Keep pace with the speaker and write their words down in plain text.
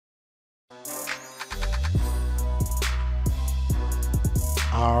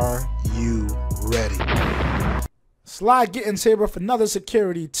Are you ready? Slide Gittins here with another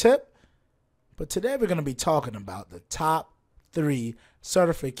security tip. But today we're going to be talking about the top 3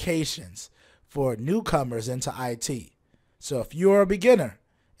 certifications for newcomers into IT. So if you're a beginner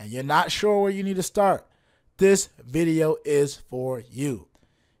and you're not sure where you need to start, this video is for you.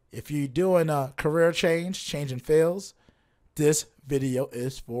 If you're doing a career change, changing fields, this video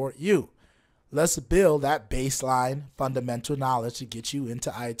is for you. Let's build that baseline fundamental knowledge to get you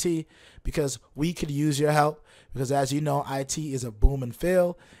into IT, because we could use your help, because as you know, IT is a booming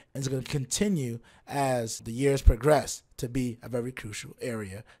field and it's going to continue as the years progress to be a very crucial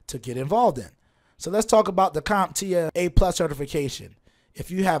area to get involved in. So let's talk about the CompTIA A+ certification. If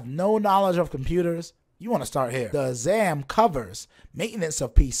you have no knowledge of computers, you want to start here. The exam covers maintenance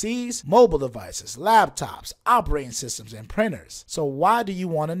of PCs, mobile devices, laptops, operating systems, and printers. So why do you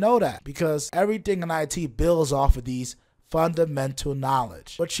want to know that? Because everything in IT builds off of these fundamental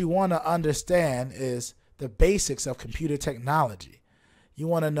knowledge. What you want to understand is the basics of computer technology. You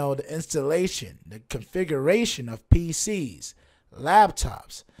want to know the installation, the configuration of PCs,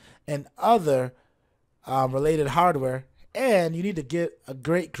 laptops, and other related hardware, and you need to get a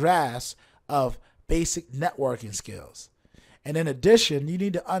great grasp of basic networking skills. And in addition, you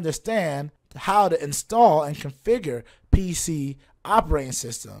need to understand how to install and configure PC operating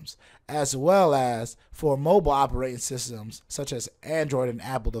systems, as well as for mobile operating systems such as Android and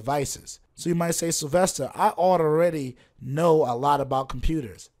Apple devices. So you might say, Sylvester, I already know a lot about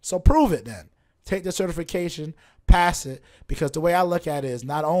computers. So prove it then. Take the certification, pass it, because the way I look at it is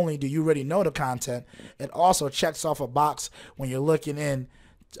not only do you already know the content, it also checks off a box when you're looking in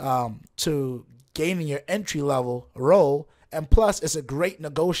to gaining your entry-level role, and plus it's a great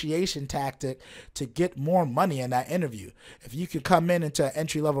negotiation tactic to get more money in that interview. If you could come in into an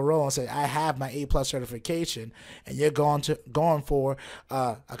entry-level role and say, I have my A+ certification, and you're going for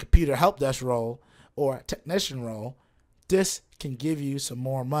a computer help desk role or a technician role, this can give you some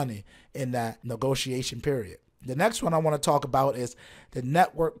more money in that negotiation period. The next one I want to talk about is the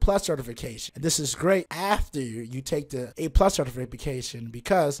Network Plus certification. And this is great after you take the A+ certification,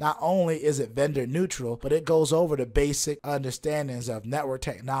 because not only is it vendor neutral, but it goes over the basic understandings of network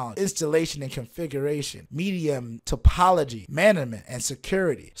technology, installation and configuration, medium topology, management, and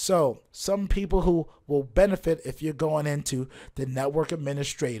security. So some people who will benefit if you're going into the network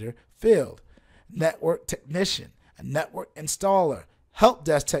administrator field, network technician, a network installer, help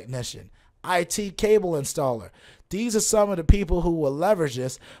desk technician, IT cable installer. These are some of the people who will leverage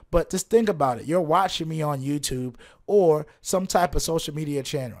this. But just think about it. You're watching me on YouTube or some type of social media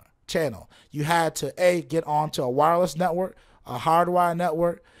channel. You had to get onto a wireless network, a hardwired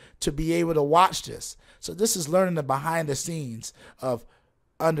network, to be able to watch this. So this is learning the behind the scenes of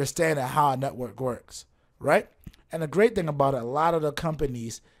understanding how a network works, right? And the great thing about it, a lot of the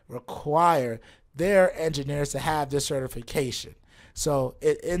companies require their engineers to have this certification. So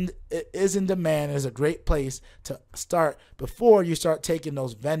it is in demand. It's a great place to start before you start taking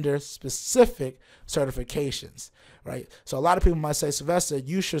those vendor-specific certifications, right? So a lot of people might say, Sylvester,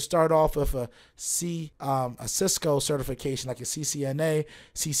 you should start off with a Cisco certification, like a CCNA,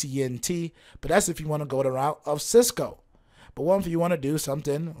 CCNT, but that's if you want to go the route of Cisco. But what if you want to do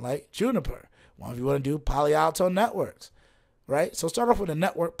something like Juniper? What if you want to do Palo Alto Networks, right? So start off with a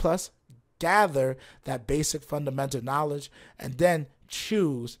Network Plus, gather that basic fundamental knowledge, and then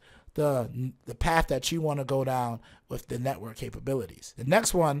choose the path that you want to go down with the network capabilities. The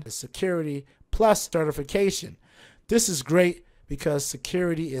next one is Security Plus certification. This is great because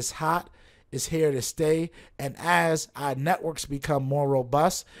security is hot, is here to stay, and as our networks become more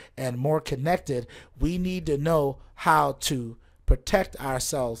robust and more connected, we need to know how to protect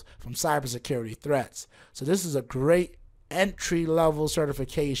ourselves from cybersecurity threats. So this is a great entry-level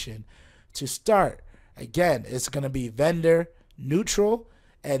certification to start. Again, it's going to be vendor neutral,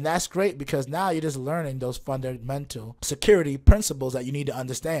 and that's great because now you're just learning those fundamental security principles that you need to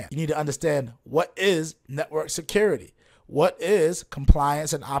understand. You need to understand what is network security, what is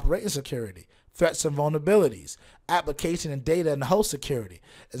compliance and operating security, threats and vulnerabilities, application and data and host security,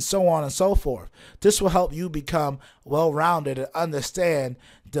 and so on and so forth. This will help you become well-rounded and understand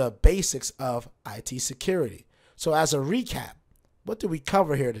the basics of IT security. So as a recap, what did we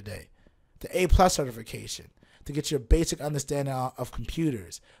cover here today? The A+ certification to get your basic understanding of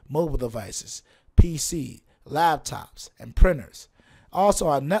computers, mobile devices, PC, laptops, and printers. Also,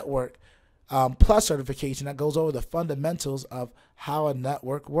 our Network Plus certification that goes over the fundamentals of how a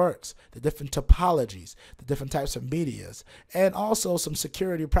network works, the different topologies, the different types of medias, and also some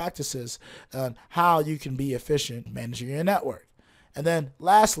security practices on how you can be efficient managing your network. And then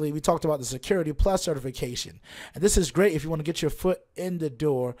lastly, we talked about the Security Plus certification. And this is great if you want to get your foot in the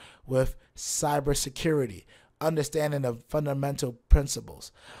door with cybersecurity, understanding the fundamental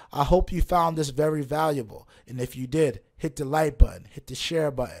principles. I hope you found this very valuable. And if you did, hit the like button, hit the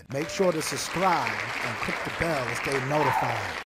share button. Make sure to subscribe and click the bell to stay notified.